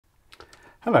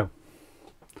Hello.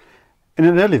 In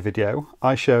an earlier video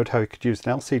I showed how you could use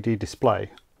an LCD display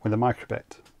with a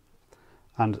microbit,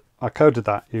 and I coded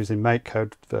that using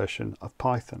MakeCode version of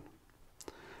Python.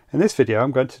 In this video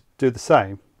I'm going to do the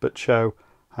same but show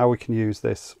how we can use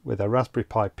this with a Raspberry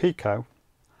Pi Pico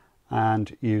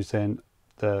and using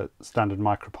the standard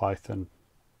micropython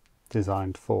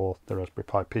designed for the Raspberry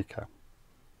Pi Pico.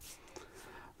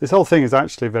 This whole thing is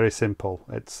actually very simple.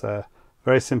 It's a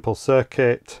very simple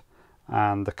circuit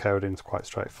and the coding is quite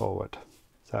straightforward.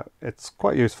 So it's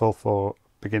quite useful for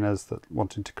beginners that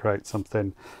wanting to create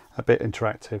something a bit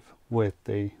interactive with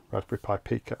the Raspberry Pi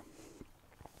Pico.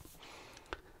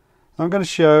 I'm going to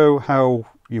show how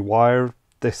you wire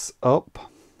this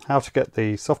up, how to get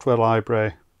the software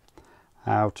library,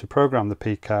 how to program the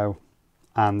Pico,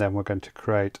 and then we're going to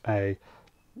create a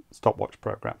stopwatch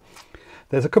program.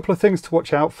 There's a couple of things to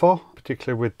watch out for,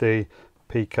 particularly with the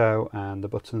Pico and the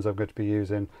buttons I'm going to be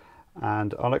using,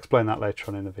 and I'll explain that later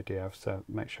on in the video, so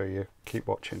make sure you keep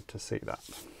watching to see that.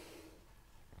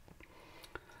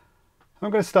 I'm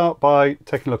going to start by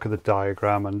taking a look at the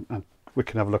diagram and we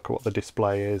can have a look at what the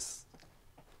display is.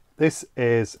 This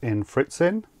is in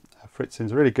Fritzing. Fritzing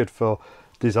is really good for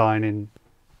designing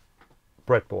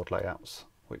breadboard layouts,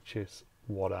 which is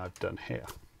what I've done here.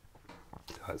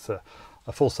 It's a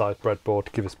full-size breadboard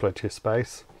to give us plenty of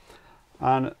space.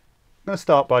 And I'm going to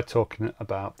start by talking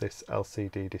about this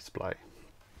LCD display.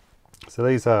 So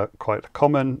these are quite a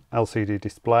common LCD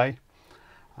display.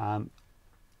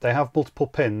 They have multiple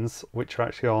pins which are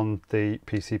actually on the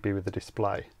PCB with the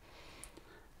display.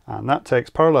 And that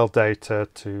takes parallel data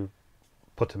to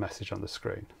put a message on the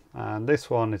screen. And this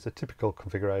one is a typical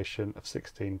configuration of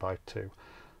 16 by 2,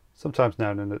 sometimes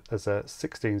known as a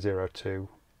 1602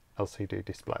 LCD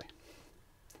display.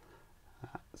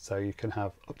 So you can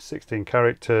have up to 16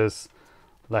 characters,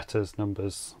 letters,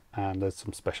 numbers, and there's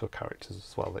some special characters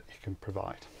as well that you can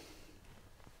provide.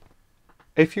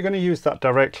 If you're going to use that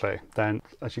directly, then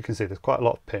as you can see there's quite a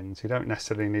lot of pins. You don't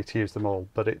necessarily need to use them all,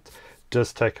 but it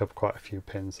does take up quite a few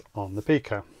pins on the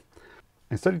Pico.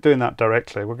 Instead of doing that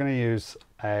directly, we're going to use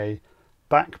a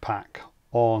backpack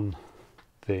on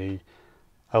the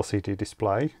LCD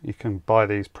display. You can buy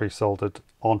these pre-soldered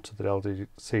onto the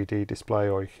LCD display,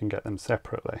 or you can get them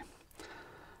separately.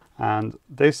 And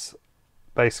this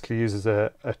basically uses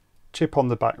a chip on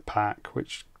the backpack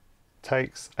which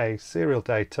takes a serial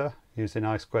data using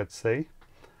I2C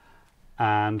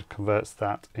and converts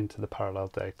that into the parallel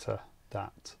data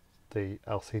that the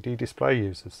LCD display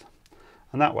uses.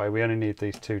 And that way we only need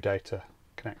these two data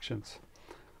connections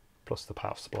plus the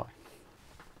power supply.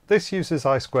 This uses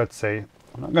I2C.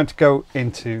 I'm not going to go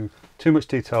into too much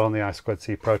detail on the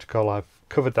I2C protocol. I've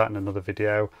covered that in another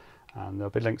video, and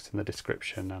there'll be links in the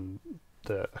description and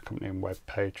the accompanying web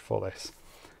page for this.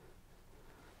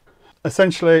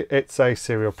 Essentially it's a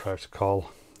serial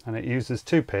protocol and it uses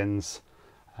two pins,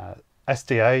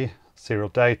 SDA serial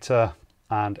data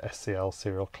and SCL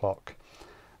serial clock.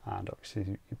 And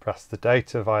obviously you pass the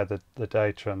data via the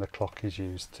data, and the clock is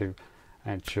used to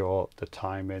ensure the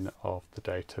timing of the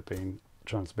data being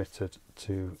transmitted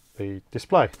to the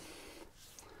display.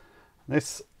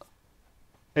 This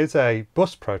is a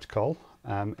bus protocol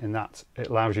in that it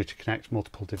allows you to connect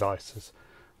multiple devices,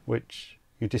 which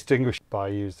you distinguish by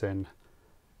using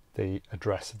the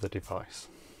address of the device.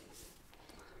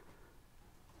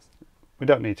 We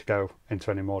don't need to go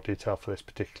into any more detail for this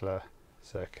particular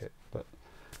circuit, but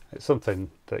it's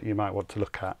something that you might want to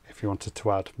look at. If you wanted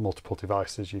to add multiple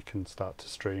devices, you can start to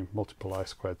stream multiple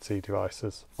I2C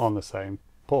devices on the same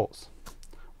ports,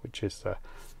 which is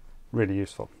really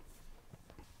useful.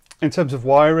 In terms of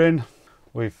wiring,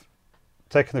 we've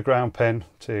taken the ground pin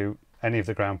to any of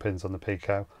the ground pins on the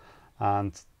Pico,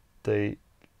 and the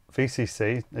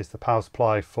VCC is the power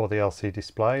supply for the LCD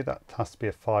display. That has to be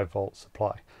a 5-volt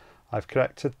supply. I've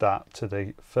connected that to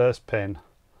the first pin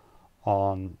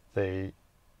on the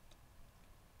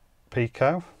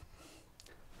Pico.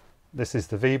 This is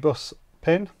the VBus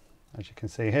pin, as you can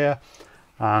see here,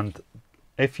 and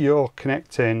if you're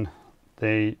connecting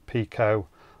the Pico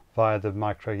via the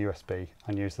micro USB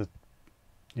and use the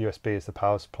USB as the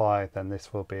power supply, then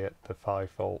this will be at the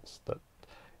 5 volts that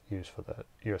used for the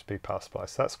USB power supply.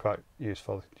 So that's quite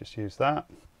useful. Just use that.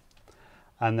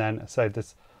 And then say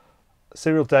this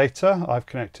serial data I've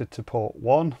connected to port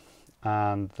 1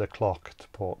 and the clock to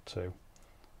port 2.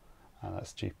 And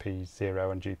that's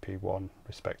GP0 and GP1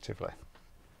 respectively.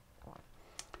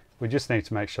 We just need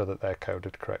to make sure that they're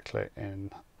coded correctly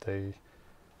in the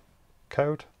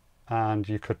code, and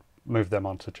you could move them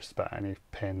onto just about any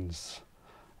pins,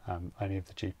 any of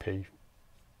the GP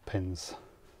pins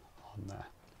on there.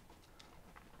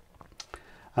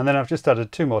 And then I've just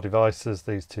added two more devices,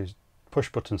 these two push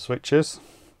button switches.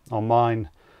 On mine,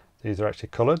 these are actually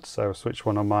coloured, so switch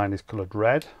 1 on mine is coloured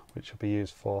red, which will be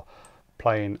used for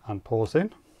playing and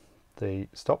pausing the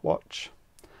stopwatch.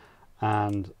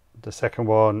 And the second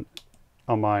one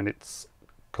on mine, it's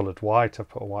coloured white. I've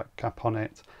put a white cap on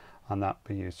it, and that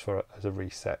will be used for as a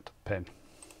reset pin.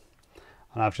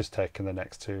 And I've just taken the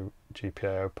next two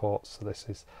GPIO ports. So this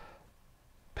is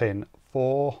pin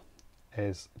 4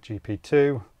 is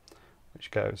GP2,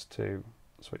 which goes to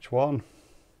switch 1,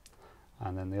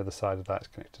 and then the other side of that is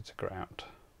connected to ground.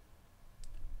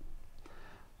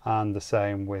 And the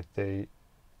same with the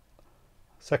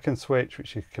second switch,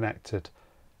 which is connected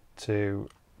to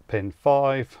pin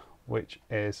 5, which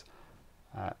is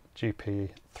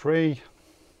GP3,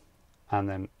 and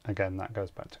then again that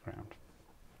goes back to ground.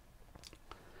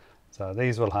 So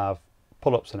these will have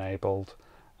pull-ups enabled,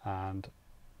 and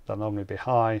they'll normally be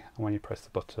high, and when you press the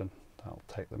button that'll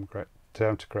take them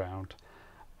down to ground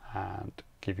and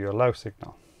give you a low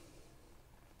signal.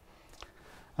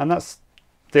 And that's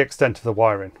the extent of the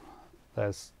wiring.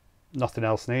 There's nothing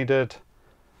else needed,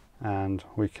 and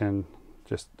we can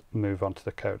just move on to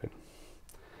the coding.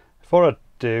 Before I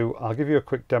do, I'll give you a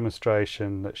quick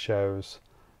demonstration that shows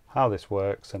how this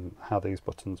works and how these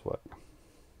buttons work.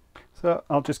 So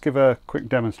I'll just give a quick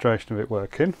demonstration of it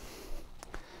working.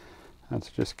 And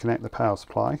to just connect the power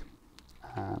supply,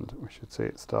 and we should see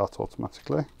it start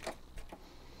automatically.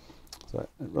 So it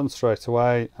runs straight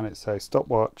away, and it says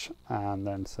stopwatch and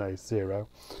then says 0.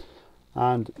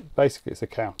 And basically it's a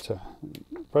counter.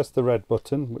 Press the red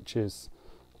button, which is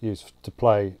used to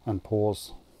play and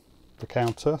pause the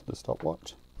counter, the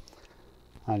stopwatch,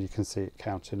 and you can see it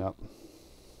counting up.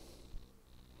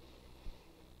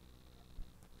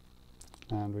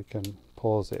 And we can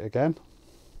pause it again.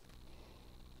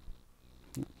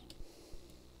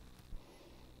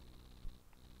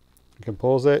 You can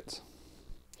pause it,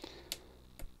 you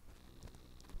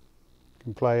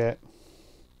can play it,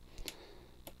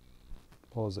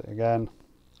 pause it again,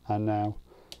 and now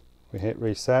we hit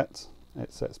reset,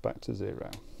 it sets back to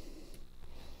 0.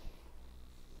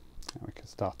 And we can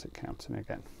start it counting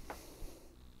again.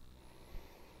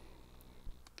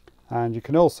 And you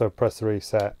can also press the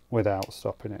reset without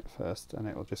stopping it first, and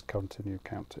it will just continue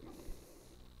counting.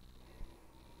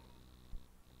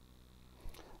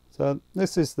 So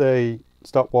this is the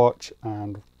stopwatch,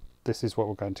 and this is what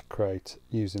we're going to create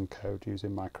using code,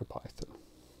 using micropython.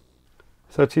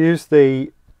 So to use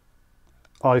the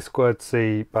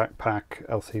I2C backpack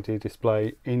LCD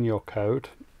display in your code,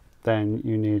 then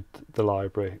you need the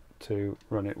library to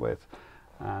run it with.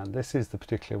 And this is the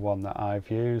particular one that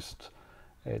I've used.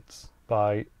 It's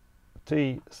by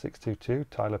T622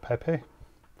 Tyler Pepe,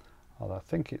 although I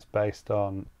think it's based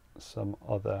on some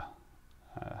other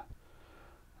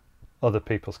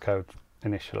people's code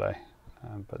initially,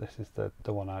 but this is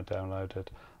the one I downloaded.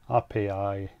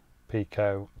 Pi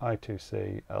Pico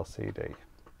I2C LCD.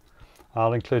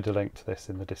 I'll include a link to this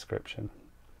in the description.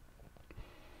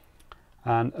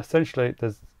 And essentially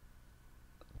there's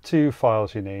two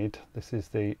files you need. This is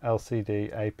the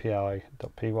LCD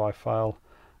API.py file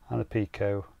and the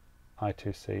Pico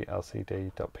I2C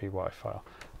LCD.py file.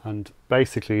 And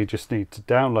basically you just need to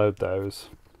download those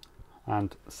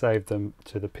and save them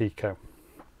to the Pico.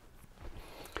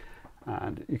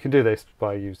 And you can do this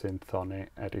by using Thonny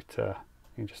editor.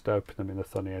 You can just open them in the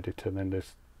Thonny editor and then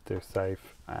just do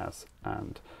save as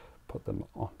and put them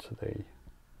onto the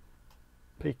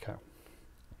Pico.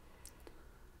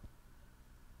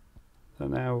 So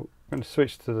now I'm going to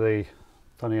switch to the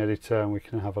Thonny editor, and we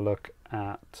can have a look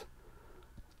at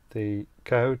the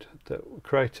code that we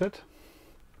created.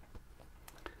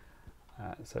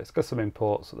 So it's got some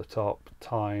imports at the top,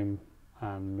 time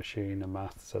and machine and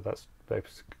math, so that's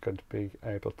basically going to be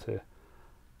able to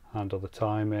handle the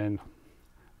time in.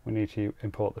 We need to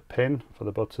import the pin for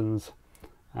the buttons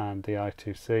and the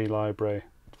I2C library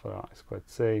for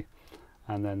I2C,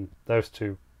 and then those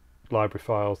two library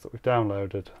files that we've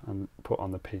downloaded and put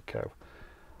on the Pico.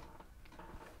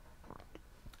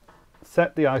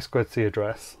 Set the I2C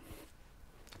address.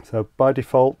 So by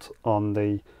default on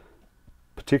the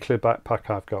particular backpack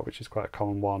I've got, which is quite a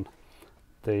common one,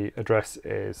 the address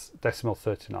is decimal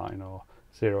 39 or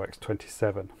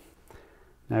 0x27.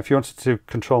 Now if you wanted to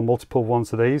control multiple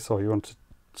ones of these, or you wanted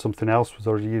something else was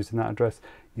already using that address,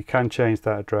 you can change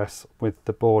that address with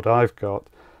the board I've got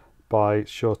by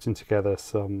shorting together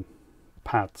some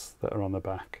pads that are on the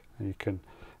back. And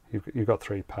you've got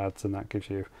 3 pads, and that gives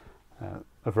you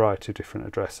a variety of different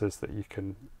addresses that you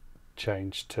can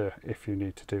change to if you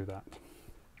need to do that.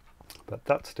 But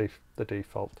that's the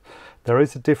default. There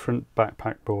is a different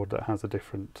backpack board that has a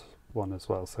different one as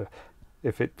well. So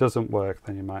if it doesn't work,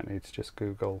 then you might need to just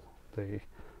Google the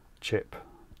chip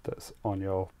that's on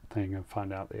your thing and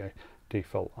find out the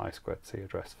default I2C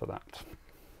address for that.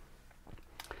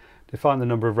 Define the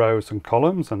number of rows and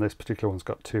columns, and this particular one's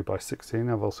got 2 by 16.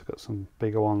 I've also got some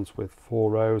bigger ones with 4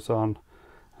 rows on,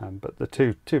 but the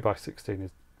 2 by 16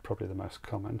 is probably the most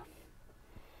common.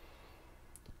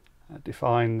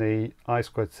 Define the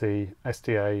I2C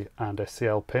SDA and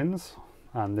SCL pins,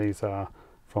 and these are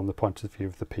from the point of view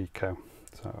of the Pico.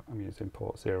 So I'm using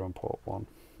port 0 and port 1.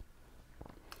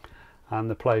 And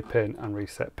the play pin and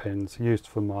reset pins used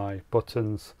for my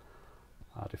buttons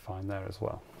are defined there as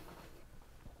well.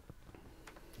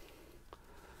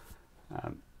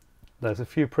 There's a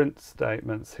few print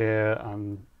statements here,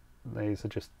 and these are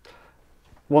just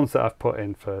ones that I've put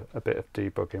in for a bit of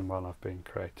debugging while I've been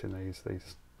creating these.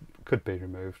 These could be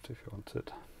removed if you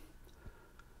wanted.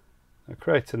 I'll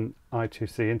create an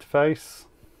I2C interface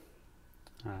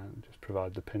and just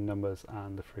provide the pin numbers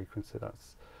and the frequency.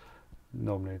 That's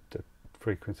normally the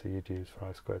frequency you'd use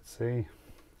for I2C.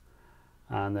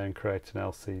 And then create an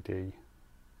LCD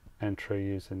entry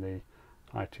using the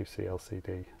I2C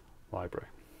LCD library.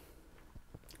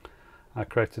 I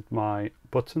created my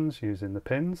buttons using the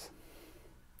pins,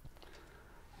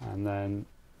 and then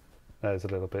there's a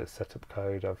little bit of setup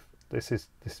code. This is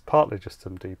partly just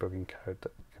some debugging code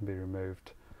that can be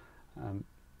removed.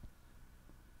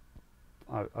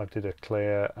 I did a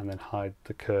clear and then hide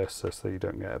the cursor so you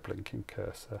don't get a blinking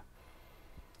cursor.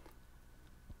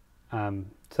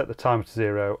 Set the timer to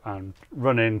 0, and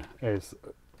running is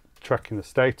tracking the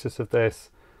status of this.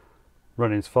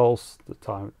 Running's false, the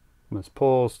timer's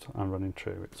paused, and running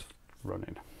true, it's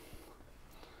running.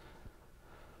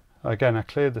 Again, I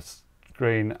cleared the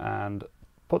screen and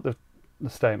put the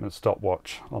statement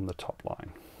stopwatch on the top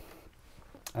line.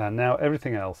 And now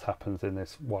everything else happens in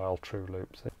this while true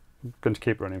loop. So I'm going to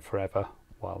keep running forever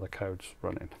while the code's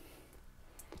running.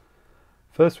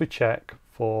 First we check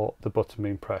for the button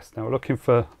being pressed. Now we're looking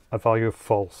for a value of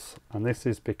false, and this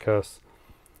is because,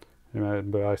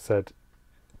 remember I said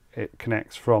it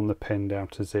connects from the pin down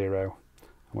to 0,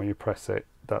 and when you press it,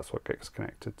 that's what gets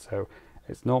connected. So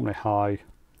it's normally high,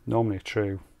 normally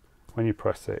true. When you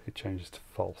press it, it changes to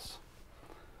false.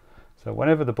 So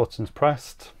whenever the button's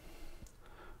pressed,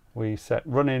 we set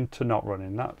running to not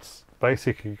running. That's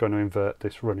basically going to invert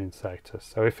this running status.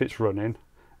 So if it's running,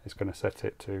 it's going to set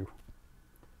it to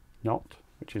not,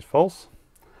 which is false.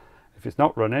 If it's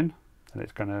not running, then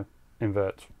it's going to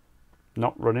invert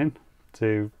not running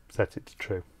to set it to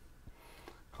true.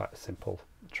 Quite a simple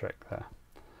trick there.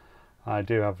 I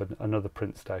do have another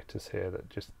print status here that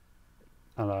just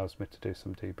allows me to do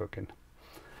some debugging.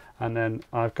 And then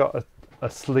I've got a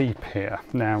sleep here.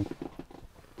 Now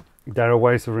there are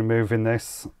ways of removing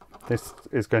this. This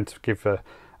is going to give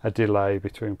a delay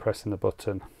between pressing the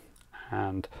button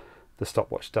and the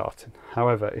stopwatch starting.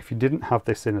 However, if you didn't have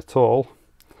this in at all,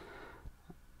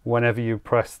 whenever you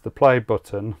press the play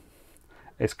button,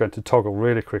 it's going to toggle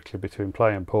really quickly between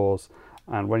play and pause,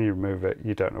 and when you remove it,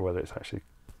 you don't know whether it's actually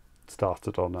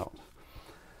started or not.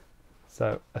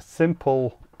 So a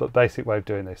simple but basic way of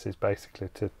doing this is basically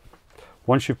to,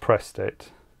 once you've pressed it,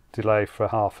 delay for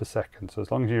 ½ second. So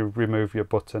as long as you remove your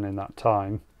button in that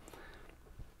time,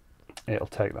 it'll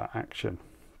take that action.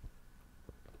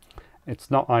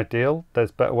 It's not ideal,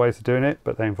 there's better ways of doing it,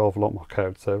 but they involve a lot more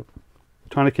code. So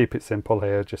trying to keep it simple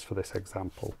here just for this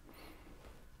example.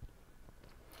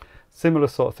 Similar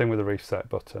sort of thing with the reset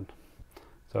button.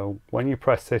 So when you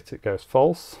press it, it goes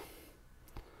false.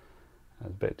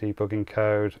 There's a bit of debugging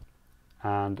code,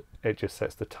 and it just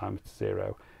sets the timer to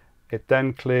 0. It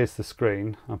then clears the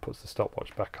screen and puts the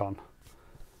stopwatch back on,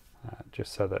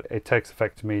 just so that it takes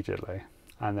effect immediately,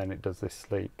 and then it does this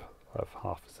sleep of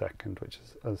 ½ second, which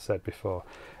is, as I said before,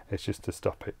 it's just to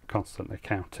stop it constantly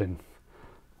counting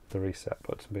the reset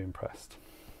button being pressed.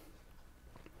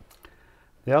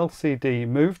 The LCD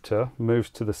moves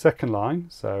to the second line,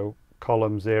 so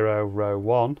column 0, row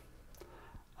 1,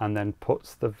 and then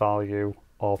puts the value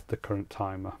of the current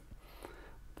timer.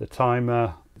 The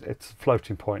timer, it's a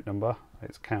floating point number,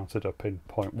 it's counted up in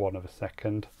 0.1 of a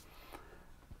second,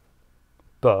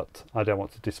 but I don't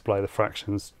want to display the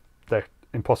fractions. They're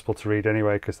impossible to read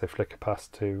anyway because they flicker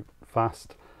past too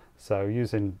fast. So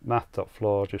using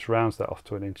math.floor just rounds that off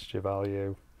to an integer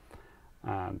value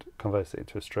and converts it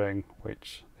into a string,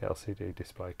 which the LCD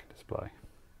display can display.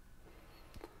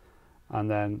 And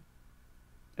then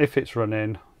if it's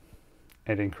running,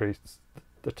 it increases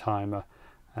the timer,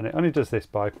 and it only does this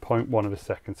by 0.1 of a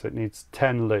second, so it needs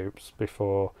 10 loops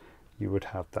before you would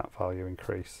have that value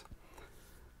increase.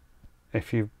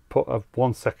 If you put a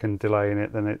 1 second delay in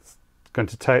it, then it's going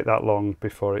to take that long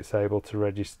before it's able to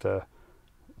register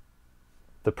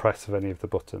the press of any of the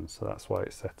buttons, so that's why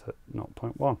it's set at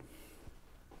 0.1.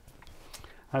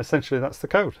 And essentially that's the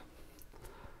code.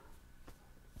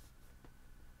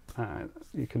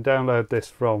 You can download this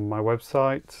from my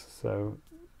website, so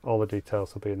all the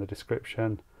details will be in the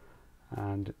description,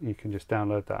 and you can just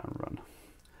download that and run.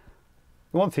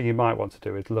 The one thing you might want to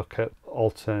do is look at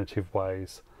alternative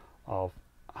ways of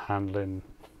handling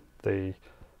the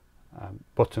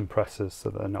button presses so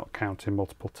they're not counting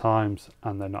multiple times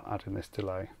and they're not adding this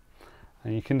delay.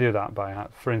 And you can do that by,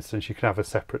 for instance, you can have a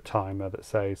separate timer that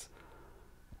says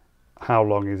how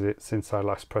long is it since I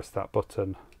last pressed that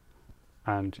button,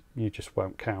 and you just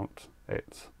won't count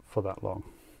it for that long.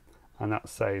 And that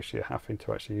saves you having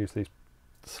to actually use these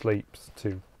sleeps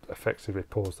to effectively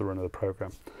pause the run of the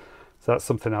program. So that's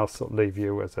something else I'll leave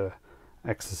you as a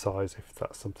exercise if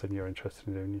that's something you're interested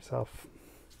in doing yourself.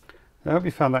 I hope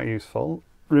you found that useful.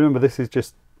 Remember, this is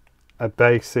just a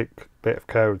basic bit of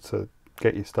code to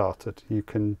get you started. You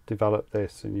can develop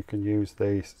this and you can use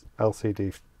these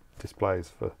LCD displays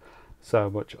for so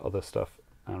much other stuff,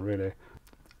 and really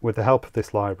with the help of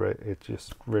this library it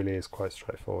just really is quite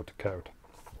straightforward to code.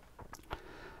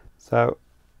 So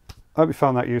I hope you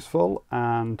found that useful,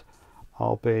 and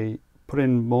I'll be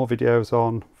putting more videos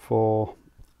on for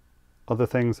other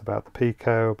things about the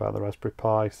Pico, about the Raspberry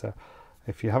Pi, so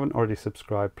if you haven't already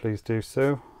subscribed, please do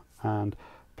so, and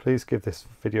please give this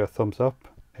video a thumbs up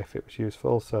if it was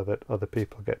useful so that other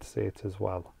people get to see it as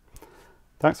well.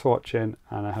 Thanks for watching,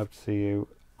 and I hope to see you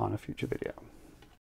on a future video.